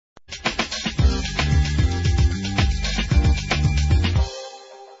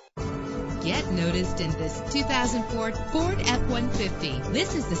exist in this 2004 Ford F-150.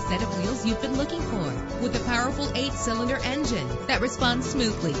 This is the set of wheels you've been looking for, with a powerful 8-cylinder engine that responds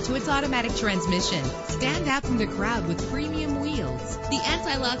smoothly to its automatic transmission. Stand out from the crowd with premium wheels. The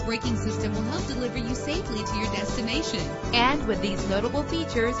anti-lock braking system will help deliver you safely to your destination. And with these notable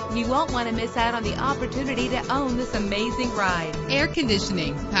features, you won't want to miss out on the opportunity to own this amazing ride. Air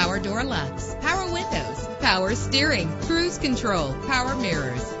conditioning, power door locks, power windows, power steering, cruise control, power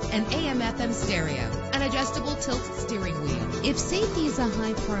mirrors, an AM/FM stereo, an adjustable tilt steering wheel. If safety is a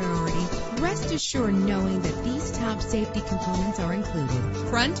high priority, rest assured knowing that these top safety components are included.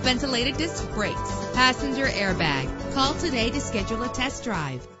 Front ventilated disc brakes, passenger airbag. Call today to schedule a test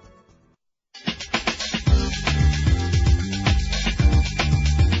drive.